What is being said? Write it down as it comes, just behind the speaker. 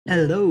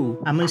Hello,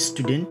 I'm a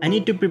student. I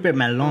need to prepare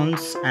my lunch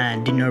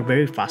and dinner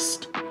very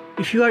fast.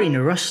 If you are in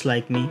a rush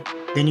like me,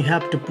 then you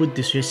have to put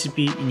this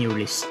recipe in your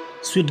list.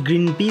 Sweet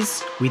green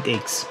peas with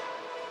eggs.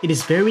 It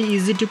is very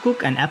easy to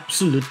cook and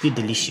absolutely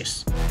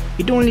delicious.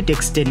 It only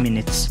takes 10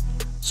 minutes.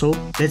 So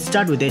let's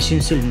start with the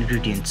essential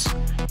ingredients.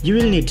 You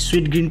will need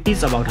sweet green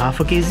peas about half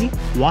a kg,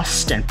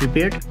 washed and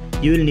prepared.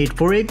 You will need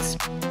 4 eggs,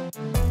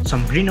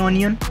 some green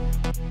onion,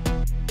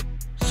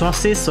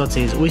 sauces such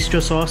as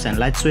oyster sauce and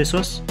light soy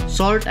sauce,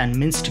 salt and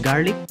minced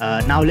garlic.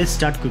 Now let's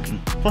start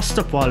cooking. First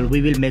of all,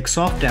 we will make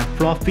soft and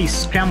fluffy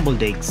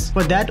scrambled eggs.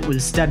 For that, we'll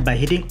start by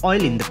heating oil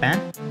in the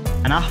pan,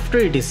 and after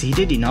it is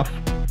heated enough,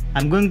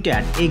 I'm going to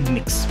add egg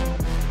mix,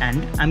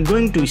 and I'm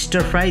going to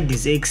stir fry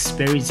these eggs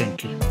very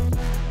gently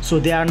so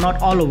they are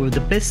not all over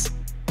the place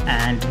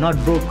and not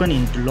broken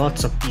into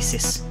lots of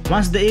pieces.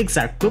 Once the eggs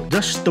are cooked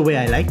just the way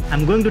I like,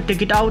 I'm going to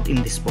take it out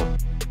in this bowl.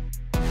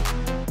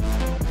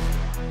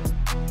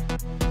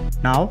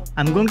 Now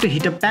I'm going to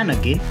heat a pan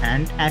again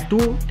and add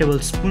 2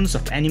 tablespoons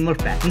of animal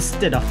fat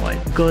instead of oil,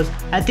 because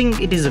I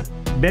think it is a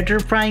better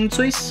frying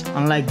choice,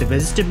 unlike the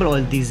vegetable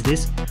oil these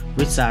days,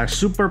 which are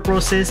super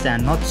processed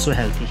and not so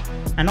healthy.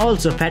 And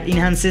also fat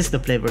enhances the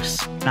flavors.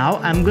 Now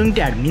I'm going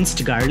to add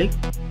minced garlic,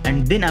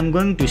 and then I'm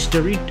going to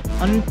stir it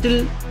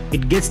until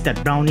it gets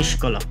that brownish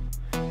color.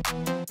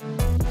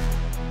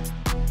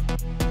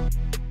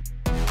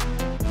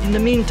 In the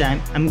meantime,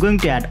 I'm going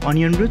to add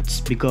onion roots,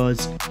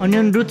 because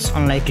onion roots,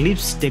 unlike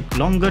leaves, take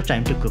longer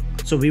time to cook,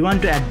 so we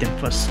want to add them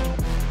first.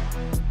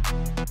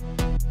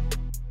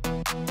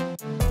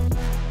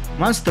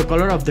 Once the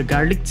color of the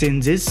garlic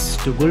changes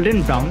to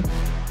golden brown,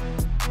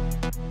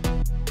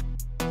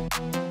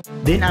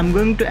 then I'm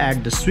going to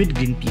add the sweet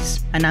green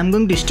peas, and I'm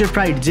going to stir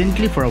fry it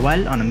gently for a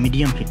while on a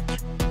medium heat.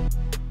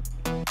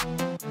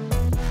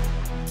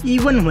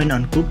 Even when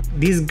uncooked,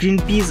 these green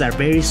peas are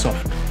very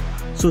soft,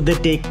 so they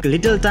take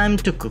little time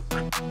to cook.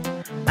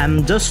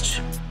 I'm just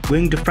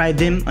going to fry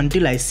them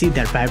until I see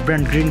that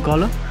vibrant green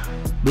color,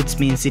 which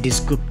means it is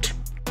cooked.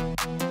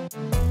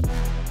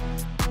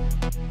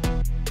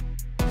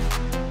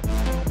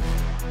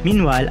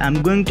 Meanwhile,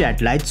 I'm going to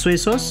add light soy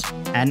sauce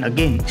and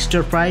again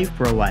stir fry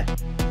for a while.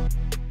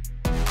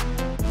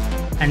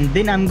 And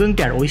then I'm going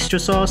to add oyster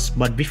sauce,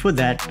 but before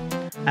that,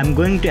 I'm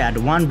going to add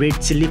 1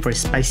 red chili for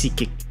spicy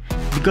kick,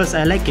 because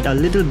I like it a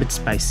little bit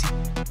spicy.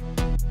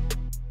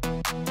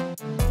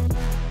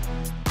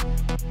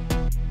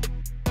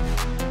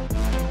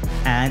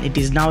 And it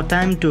is now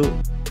time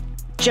to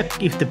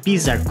check if the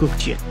peas are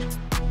cooked yet.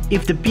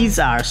 If the peas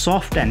are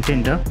soft and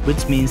tender,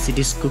 which means it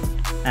is cooked,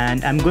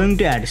 and I'm going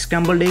to add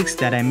scrambled eggs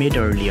that I made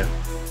earlier.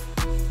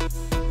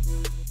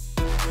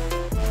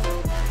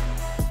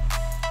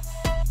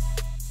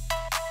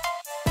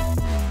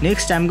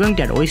 Next, I'm going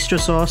to add oyster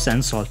sauce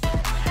and salt.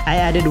 I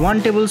added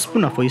 1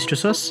 tablespoon of oyster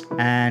sauce,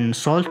 and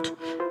salt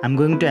I'm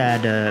going to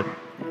add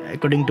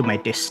according to my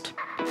taste.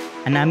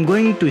 And I'm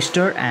going to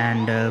stir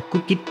and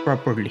cook it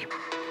properly.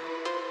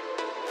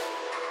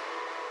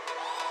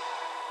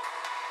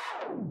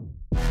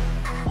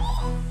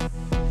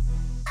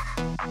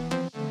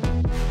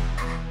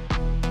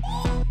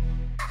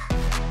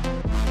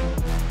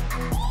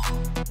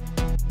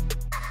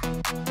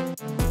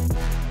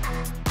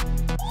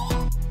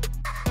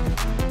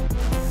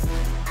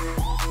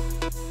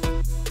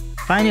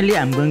 Finally,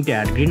 I'm going to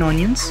add green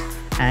onions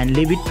and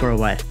leave it for a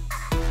while.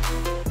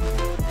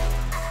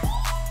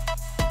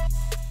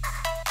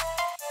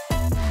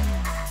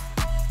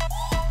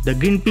 The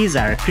green peas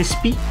are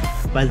crispy,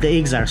 while the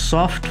eggs are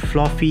soft,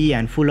 fluffy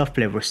and full of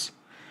flavors.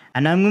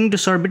 And I'm going to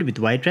serve it with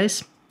white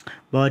rice,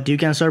 but you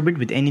can serve it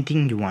with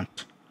anything you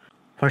want.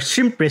 For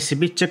shrimp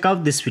recipe, check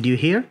out this video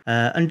here.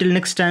 Until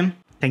next time,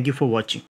 thank you for watching.